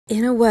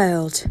In a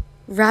world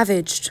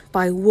ravaged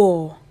by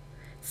war,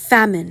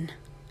 famine,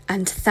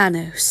 and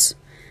Thanos,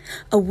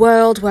 a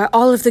world where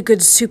all of the good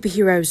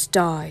superheroes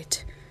died,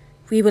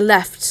 we were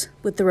left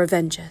with the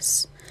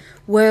Avengers,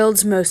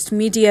 world's most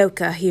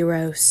mediocre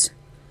heroes.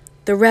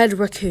 The Red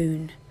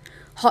Raccoon,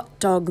 Hot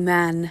Dog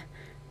Man,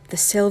 the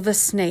Silver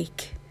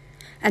Snake,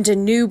 and a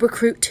new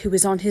recruit who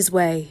is on his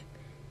way.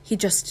 He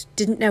just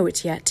didn't know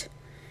it yet.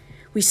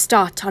 We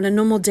start on a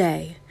normal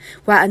day,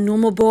 where a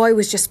normal boy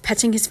was just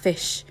petting his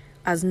fish,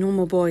 as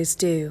normal boys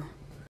do.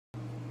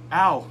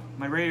 Ow!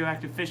 My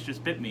radioactive fish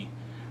just bit me.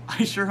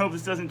 I sure hope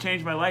this doesn't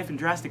change my life in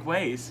drastic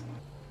ways.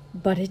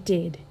 But it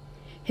did.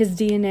 His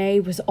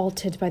DNA was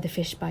altered by the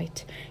fish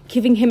bite,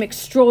 giving him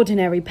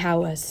extraordinary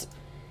powers.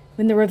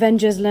 When the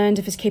Avengers learned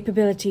of his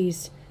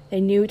capabilities, they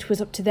knew it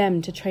was up to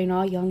them to train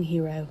our young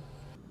hero.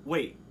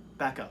 Wait,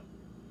 back up.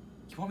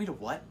 You want me to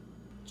what?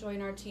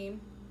 Join our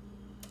team.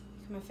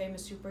 Become a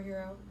famous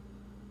superhero.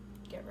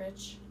 Get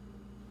rich.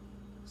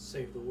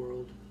 Save the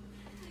world.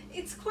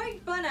 It's quite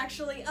fun,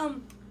 actually.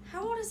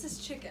 How old is this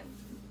chicken?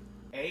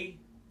 A,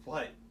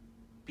 what?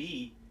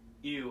 B,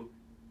 ew.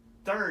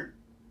 Third,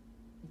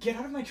 get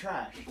out of my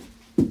trash.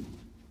 What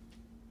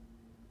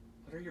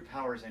are your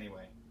powers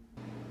anyway?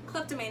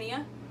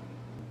 Kleptomania.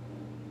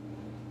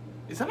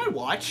 Is that my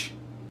watch?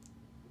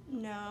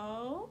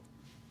 No.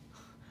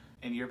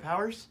 And your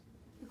powers?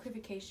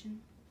 Equivocation.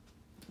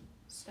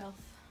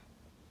 Stealth.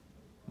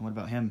 And what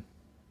about him?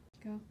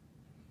 Go.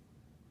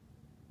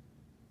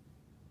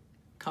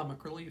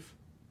 Comic relief.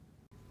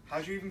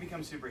 How'd you even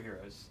become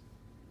superheroes?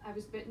 I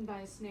was bitten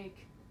by a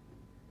snake.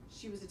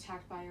 She was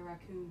attacked by a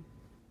raccoon.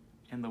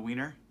 And the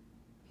wiener?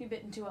 He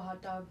bit into a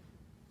hot dog.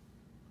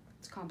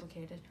 It's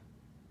complicated.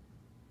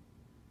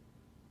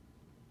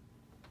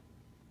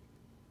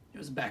 It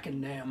was back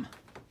in Nam.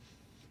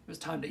 It was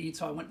time to eat,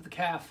 so I went to the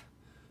calf.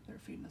 They were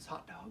feeding us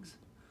hot dogs.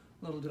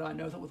 Little did I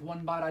know that with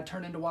one bite I'd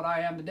turn into what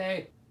I am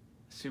today.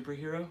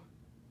 Superhero?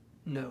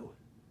 No.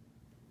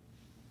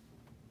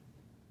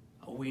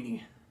 A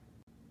weenie.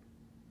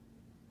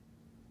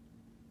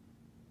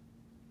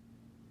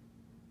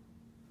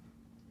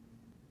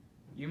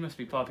 You must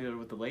be popular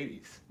with the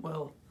ladies.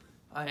 Well,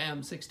 I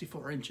am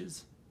 64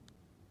 inches.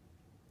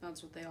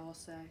 That's what they all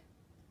say.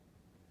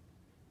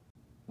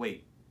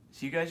 Wait,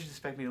 so you guys just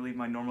expect me to leave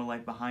my normal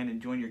life behind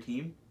and join your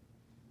team?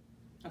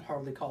 I'd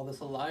hardly call this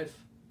a life.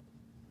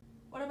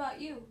 What about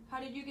you? How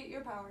did you get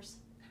your powers?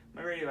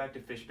 My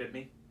radioactive fish bit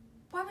me.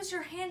 Why was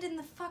your hand in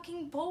the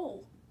fucking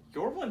bowl?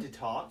 You're one to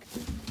talk.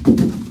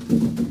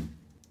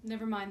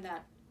 Never mind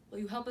that. Will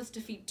you help us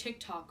defeat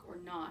TikTok or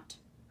not?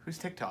 Who's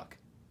TikTok?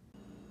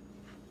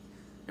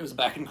 It was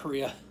back in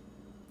Korea.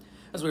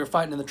 As we were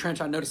fighting in the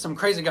trench, I noticed some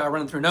crazy guy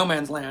running through no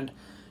man's land.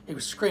 He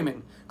was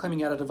screaming, claiming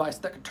he had a device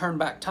that could turn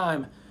back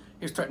time.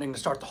 He was threatening to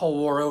start the whole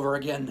war over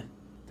again.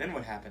 Then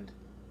what happened?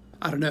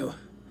 I don't know.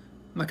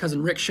 My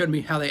cousin Rick showed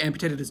me how they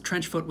amputated his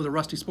trench foot with a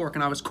rusty spork,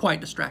 and I was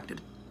quite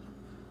distracted.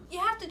 You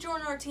have to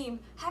join our team.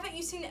 Haven't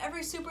you seen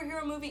every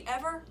superhero movie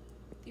ever?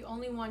 The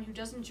only one who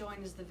doesn't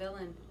join is the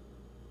villain.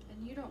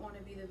 And you don't want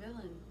to be the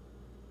villain,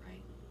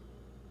 right?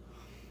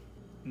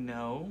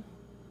 No.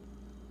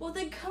 Well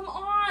then come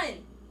on!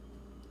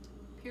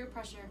 Peer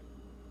pressure.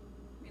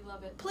 We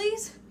love it.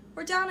 Please?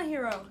 We're down a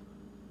hero.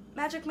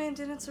 Magic Man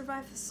didn't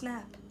survive the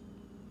snap.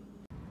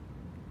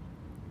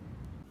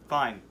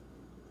 Fine.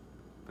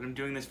 But I'm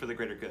doing this for the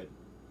greater good.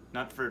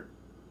 Not for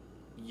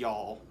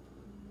y'all.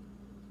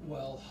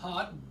 Well,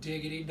 hot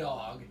diggity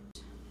dog.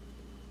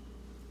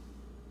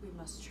 We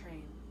must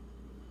train.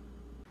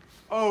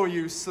 Oh,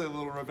 you silly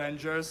little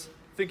Avengers.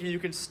 Thinking you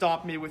can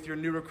stop me with your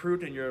new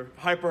recruit and your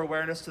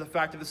hyper-awareness to the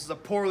fact that this is a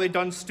poorly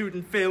done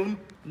student film?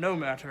 No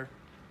matter.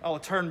 I'll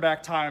turn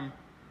back time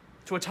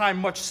to a time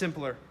much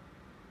simpler.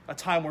 A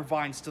time where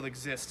Vine still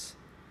exists.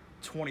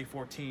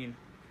 2014.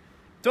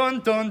 Dun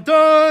dun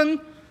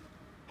dun!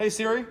 Hey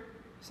Siri,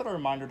 set a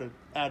reminder to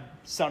add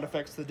sound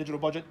effects to the digital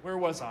budget. Where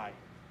was I?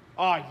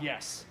 Ah,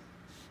 yes.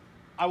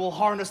 I will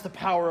harness the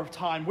power of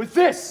time with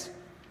this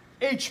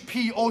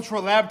HP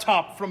Ultra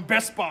laptop from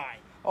Best Buy.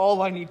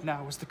 All I need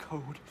now is the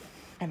code,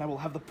 and I will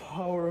have the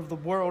power of the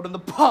world in the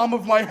palm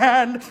of my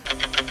hand.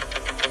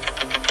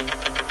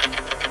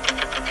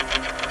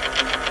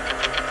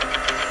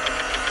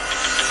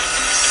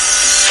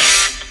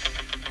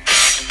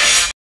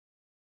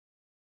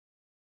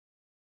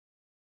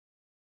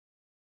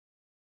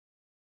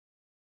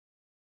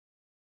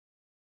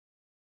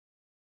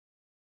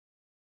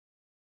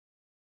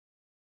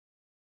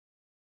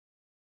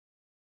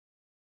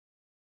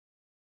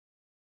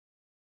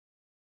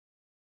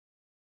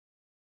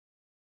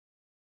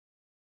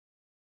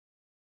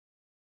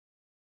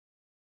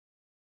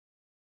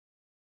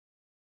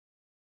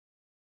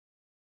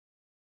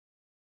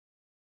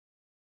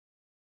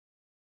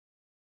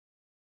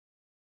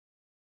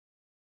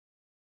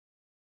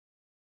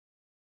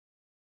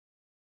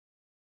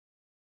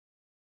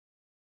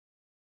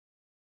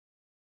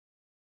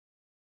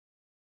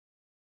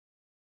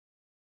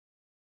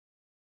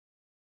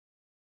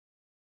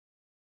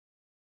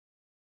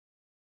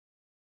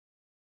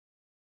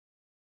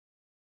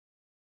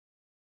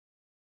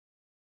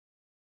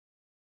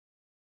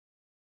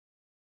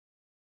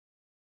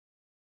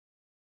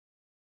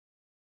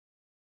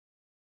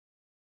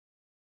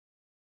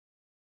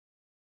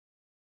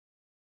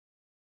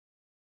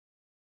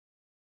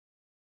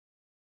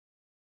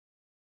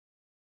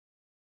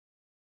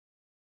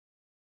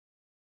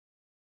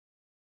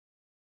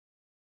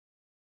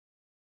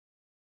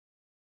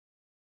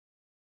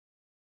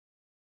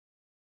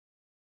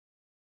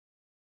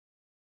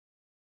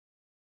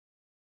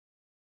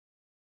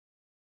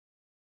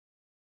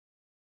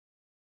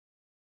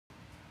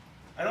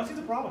 I don't see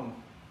the problem.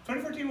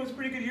 2014 was a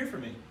pretty good year for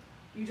me.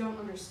 You don't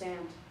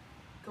understand.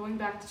 Going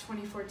back to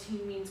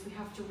 2014 means we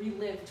have to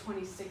relive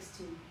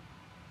 2016.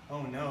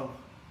 Oh no.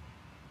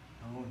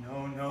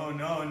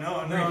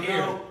 No. We're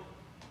here.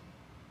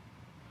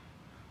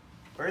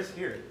 Where's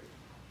here?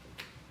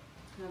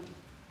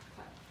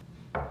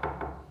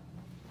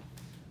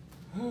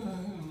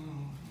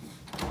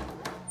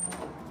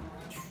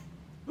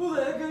 Who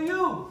the heck are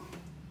you?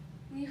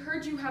 We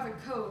heard you have a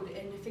code,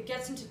 and if it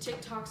gets into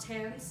TikTok's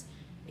hands,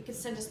 it could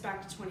send us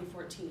back to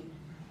 2014.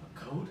 A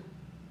code?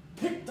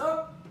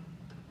 TikTok?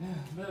 Yeah,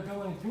 better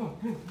go in. Come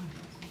on.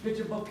 Get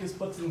your butt-kiss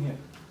butts in here.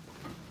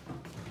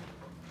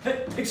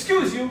 Hey,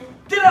 excuse you!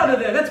 Get out of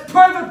there! That's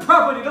private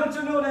property, don't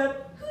you know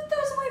that? Who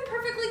throws away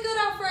perfectly good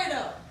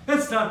Alfredo?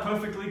 It's not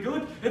perfectly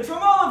good. It's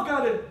from Olive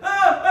Garden.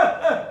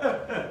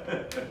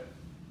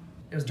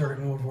 It was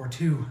during World War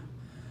II,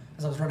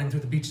 as I was running through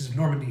the beaches of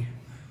Normandy.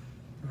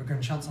 There were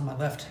gunshots on my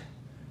left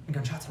and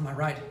gunshots on my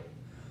right.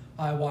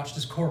 I watched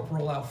as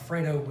Corporal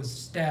Alfredo was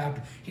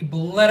stabbed. He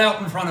bled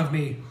out in front of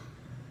me.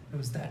 It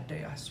was that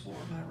day I swore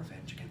my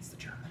revenge against the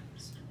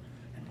Germans.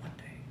 And one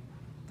day,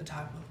 the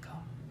time will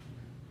come.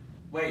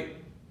 Wait,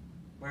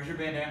 where's your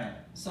bandana?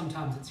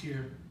 Sometimes it's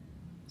here,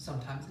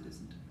 sometimes it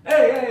isn't.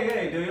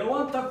 Hey, do you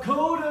want the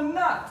code or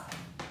not?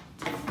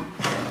 Wait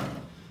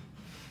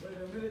a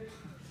minute.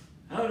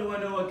 How do I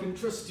know I can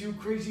trust you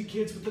crazy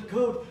kids with the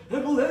code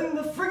that will end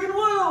the friggin'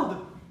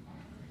 world?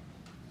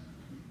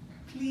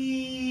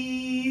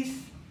 Please.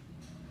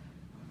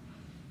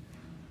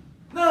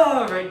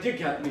 All right, you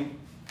got me.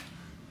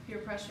 Peer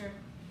pressure.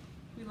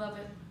 We love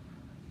it.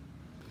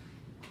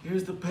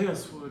 Here's the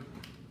password.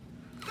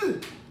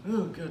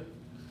 Oh, God.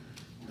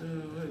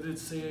 What did it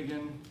say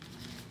again?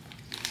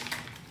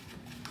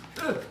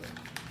 Okay.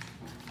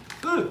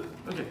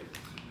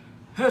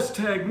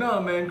 Hashtag, nah,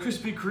 man,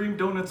 Krispy Kreme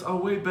donuts are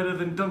way better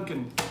than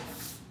Dunkin'.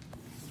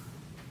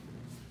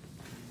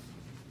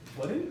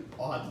 What an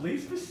oddly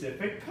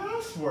specific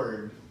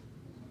password.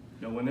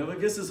 No one ever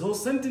guesses whole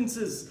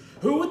sentences.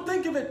 Who would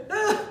think of it?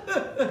 All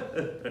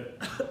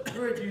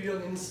right, you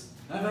youngins.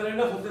 I've had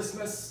enough of this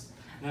mess.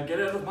 Now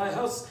get out of my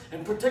house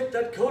and protect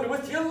that code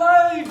with your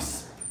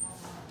lives.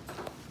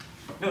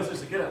 No,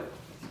 seriously, get out.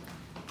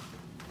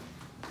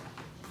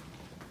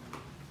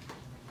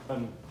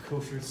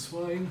 Unkosher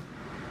swine.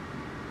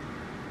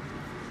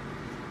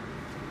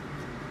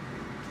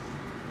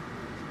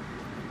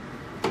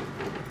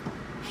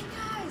 Hey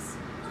guys,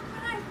 look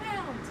what I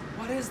found.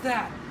 What is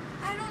that?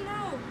 I don't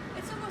know.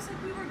 It's almost like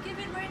we were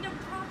given random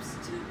prompts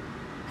to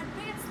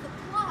advance the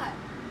plot.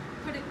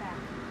 Put it back.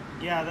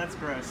 Yeah, that's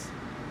gross.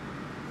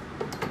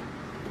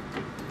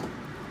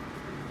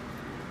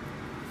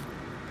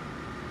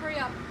 Hurry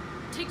up.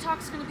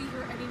 TikTok's gonna be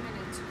here any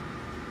minute.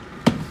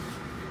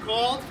 You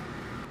called?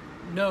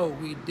 No,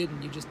 we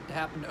didn't. You just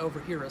happened to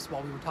overhear us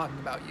while we were talking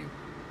about you.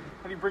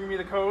 Have you bring me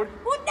the code?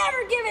 We'll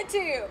never give it to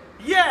you.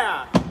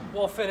 Yeah!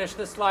 We'll finish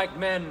this like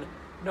men,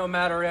 no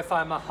matter if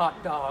I'm a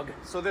hot dog.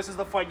 So this is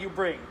the fight you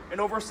bring. An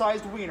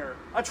oversized wiener,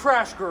 a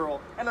trash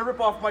girl, and a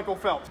rip-off Michael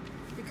Phelps.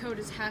 The code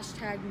is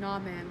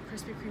 #NawMan.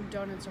 Krispy Kreme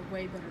donuts are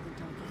way better than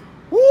Dunkin'.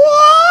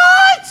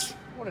 What?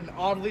 What an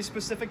oddly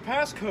specific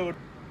passcode.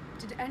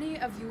 Did any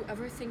of you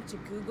ever think to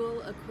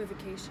Google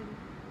equivocation?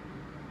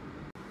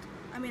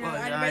 I mean, Well,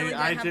 I really don't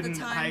have the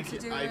time to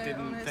do it, I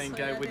didn't think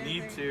I would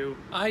need to.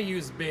 I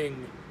use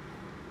Bing.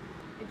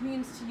 It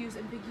means to use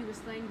ambiguous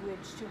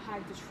language to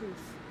hide the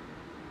truth.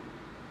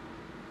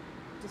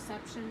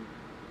 Deception.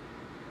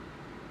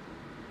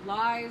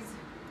 Lies.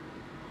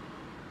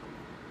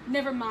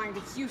 Never mind,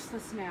 it's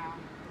useless now.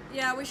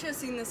 Yeah, we should have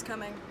seen this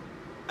coming.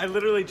 I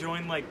literally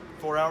joined like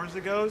 4 hours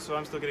ago, so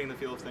I'm still getting the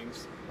feel of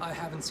things. I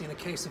haven't seen a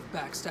case of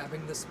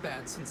backstabbing this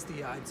bad since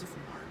the Ides of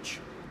March.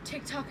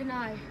 TikTok and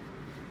I,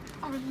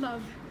 our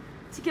love.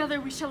 Together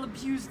we shall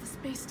abuse the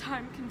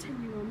space-time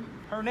continuum.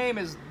 Her name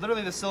is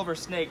literally the Silver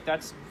Snake.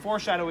 That's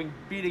foreshadowing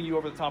beating you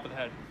over the top of the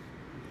head.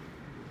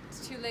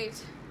 It's too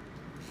late.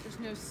 There's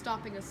no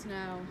stopping us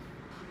now.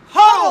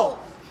 Huddle!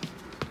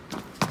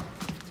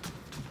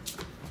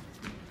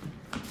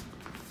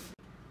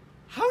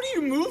 How do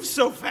you move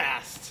so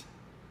fast?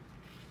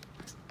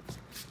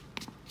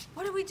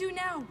 What do we do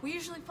now? We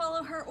usually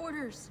follow her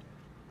orders.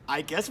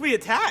 I guess we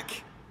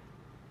attack.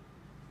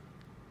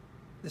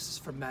 This is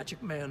from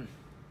Magic Man.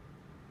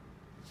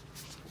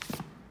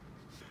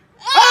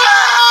 Oh!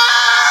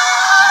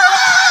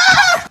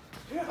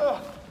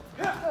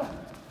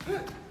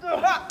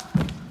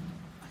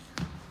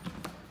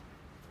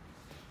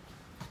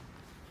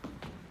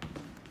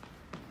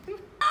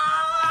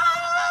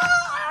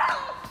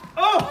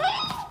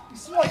 You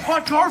smell like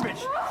hot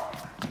garbage.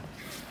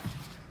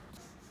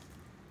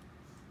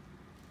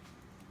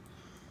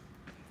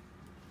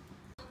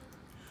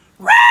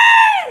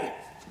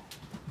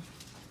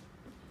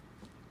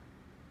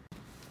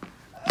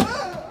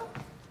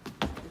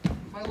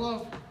 My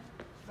love,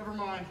 never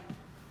mind.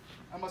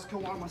 I must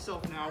go on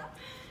myself now.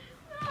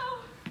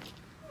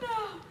 No.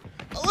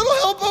 A little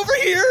help over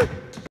here?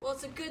 Well,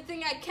 it's a good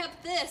thing I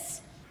kept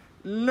this.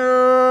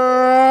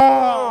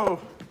 No!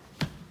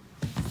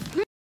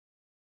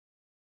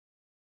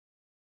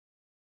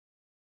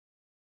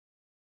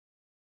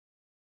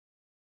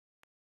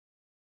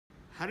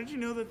 How did you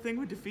know that thing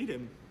would defeat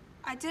him?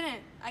 I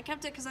didn't. I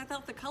kept it because I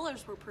thought the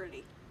colors were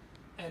pretty.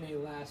 Any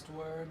last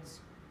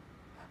words?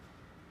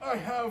 I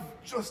have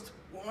just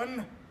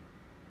one.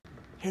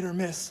 Hit or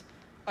miss.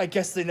 I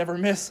guess they never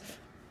miss.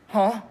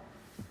 Huh?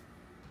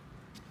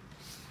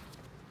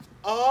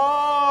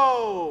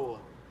 Oh!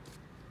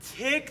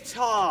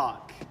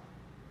 TikTok!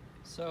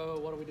 So,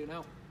 what do we do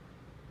now?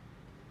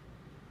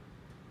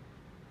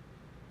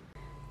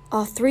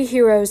 Our three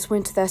heroes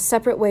went their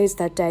separate ways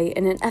that day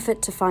in an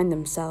effort to find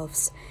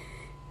themselves.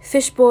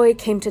 Fishboy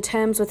came to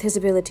terms with his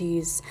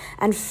abilities,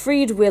 and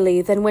freed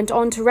Willy, then went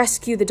on to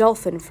rescue the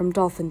dolphin from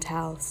Dolphin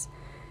Towels.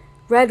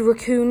 Red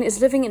Raccoon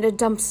is living in a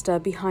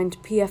dumpster behind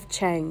P.F.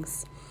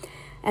 Chang's.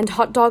 And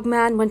Hot Dog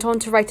Man went on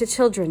to write a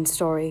children's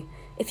story,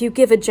 If You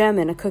Give a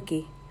German a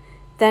Cookie.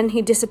 Then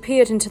he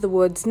disappeared into the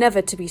woods,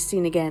 never to be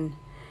seen again.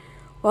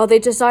 While they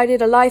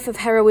decided a life of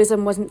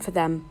heroism wasn't for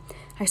them,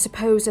 I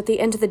suppose at the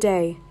end of the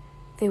day,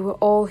 they were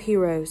all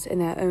heroes in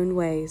their own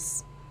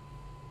ways.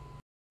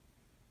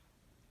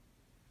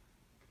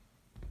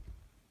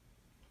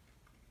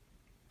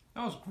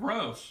 That was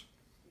gross.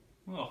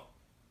 Ugh.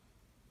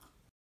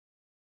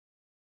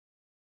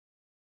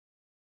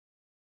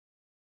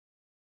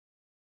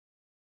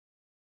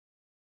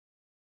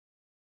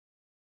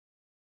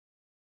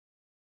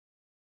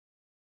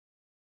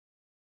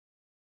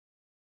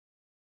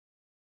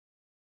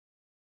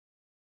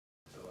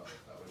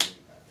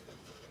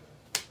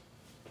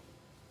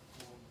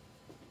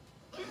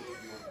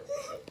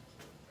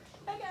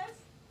 Hey guys,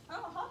 I'm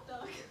a hot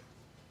dog.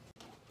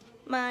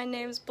 My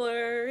name's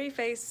Blurry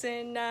Face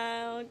and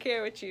I don't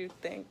care what you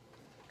think.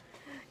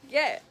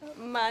 Yeah,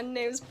 my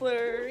name's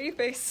Blurry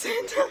Face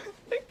and I don't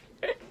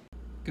care.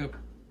 Go.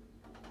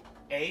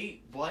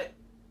 A, what?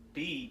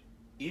 B,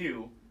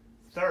 ew.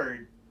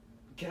 Third,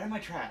 get out of my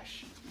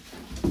trash.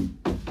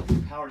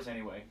 Powers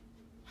anyway.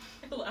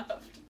 I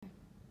laughed.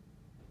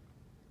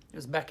 It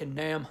was Beck and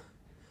Nam.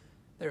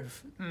 They're,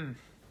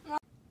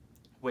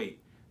 Wait,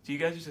 do you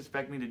guys just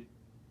expect me to...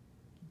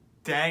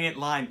 Dang it,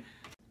 line.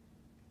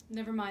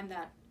 Never mind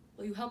that.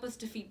 Will you help us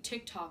defeat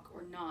TikTok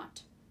or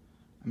not?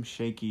 I'm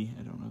shaky.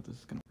 I don't know if this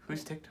is gonna...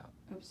 Who's TikTok?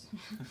 Oops.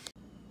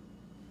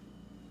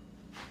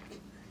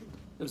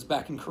 It was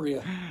back in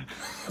Korea.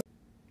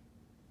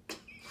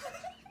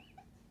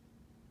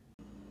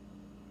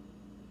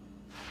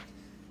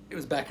 It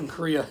was back in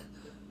Korea.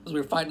 As we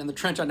were fighting in the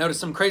trench, I noticed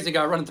some crazy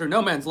guy running through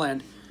no man's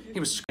land. He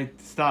was... I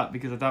stopped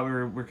because I thought we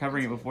were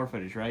covering it before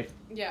footage, right?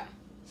 Yeah.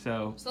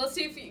 So let's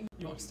see if you...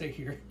 You want to stay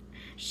here?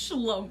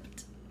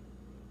 Schlumped.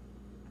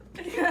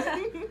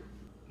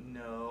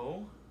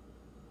 No.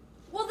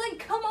 Well then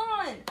come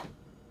on!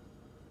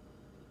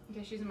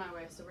 Okay, she's in my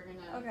way, so we're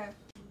gonna... Okay.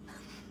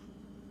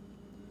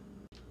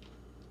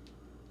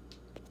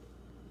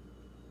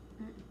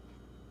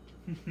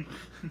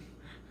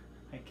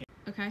 I can't.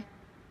 Okay.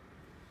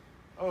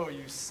 Oh,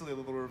 you silly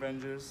little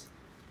Revengers.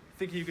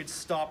 Thinking you could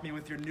stop me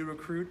with your new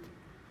recruit?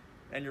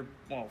 And your...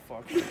 Oh,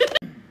 fuck.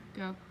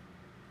 Go.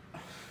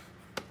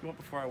 You went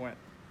before I went.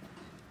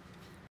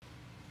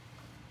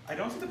 I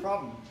don't see the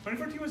problem.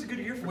 2014 was a good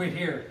year for We're me.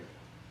 here.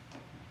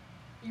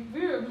 You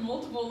veered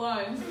multiple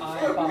lines. I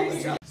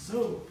apologize.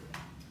 So,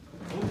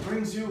 what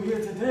brings you here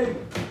today?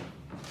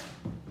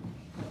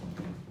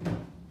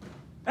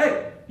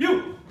 Hey,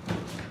 you!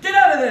 Get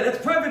out of there!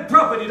 That's private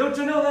property, don't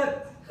you know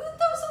that? Who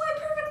throws away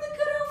perfectly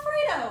good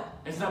Alfredo?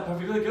 It's not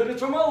perfectly good,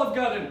 it's from Olive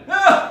Garden.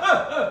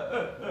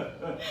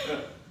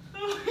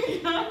 Oh my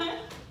god.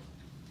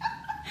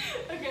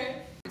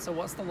 Okay. So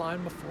what's the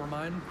line before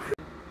mine?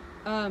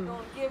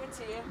 Don't give it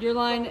to you. Your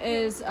line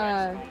is,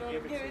 Don't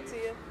give it to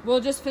you.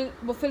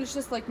 we'll finish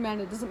this like men.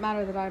 It doesn't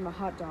matter that I'm a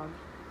hot dog.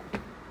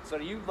 So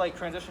do you, like,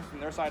 transition from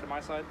their side to my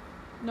side?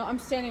 No, I'm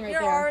standing right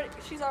You're there. already.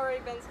 She's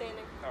already been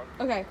standing.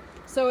 Okay,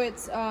 so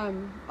it's,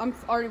 I'm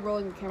already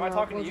rolling the camera. Am I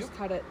talking we'll to you? just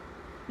cut it.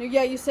 No,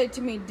 yeah, you say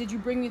to me, did you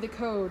bring me the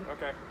code?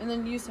 Okay. And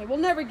then you say, we'll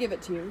never give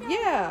it to you.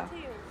 Yeah. To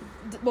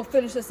you. We'll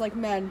finish this like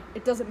men.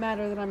 It doesn't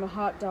matter that I'm a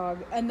hot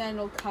dog. And then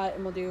it'll cut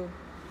and we'll do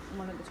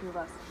one of the two of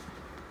us.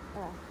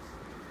 Yeah.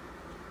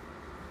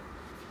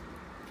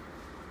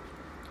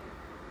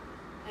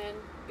 And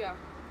go.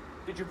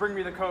 Did you bring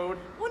me the code?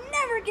 We'll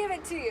never give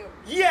it to you.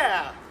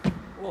 Yeah!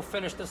 We'll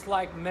finish this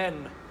like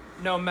men,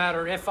 no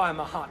matter if I'm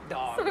a hot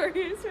dog.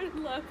 Sorry, I started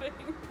laughing.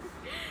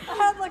 I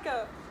had like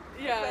a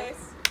Yeah.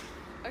 face.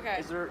 Okay.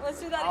 Is there... Let's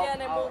do that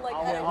again and we'll like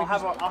edit. I'll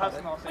have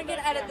something else. We can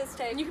edit this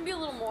take. And you can be a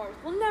little more.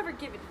 We'll never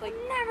give it. Like,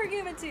 Never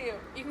give it to you.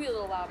 you can be a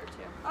little louder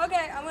too.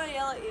 Okay, I'm gonna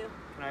yell at you.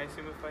 Can I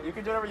assume if I... You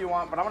can do whatever you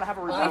want, but I'm gonna have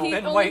a Only rebuttal. he-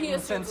 I've been only he waiting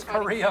assumes since the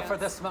fighting Korea for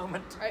chance. this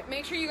moment. All right,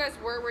 make sure you guys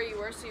were where you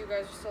were, so you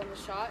guys are still in the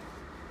shot.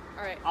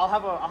 All right. I'll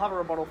have a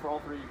rebuttal for all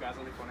three of you guys.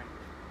 It'll be funny.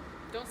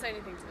 Don't say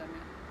anything to them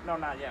yet. No,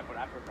 not yet, but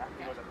after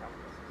he goes at the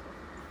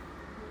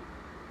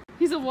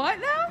He's a what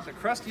now? He's a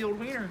crusty old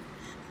wiener.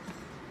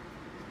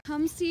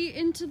 Come see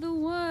Into the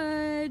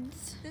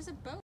Woods. There's a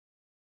boat.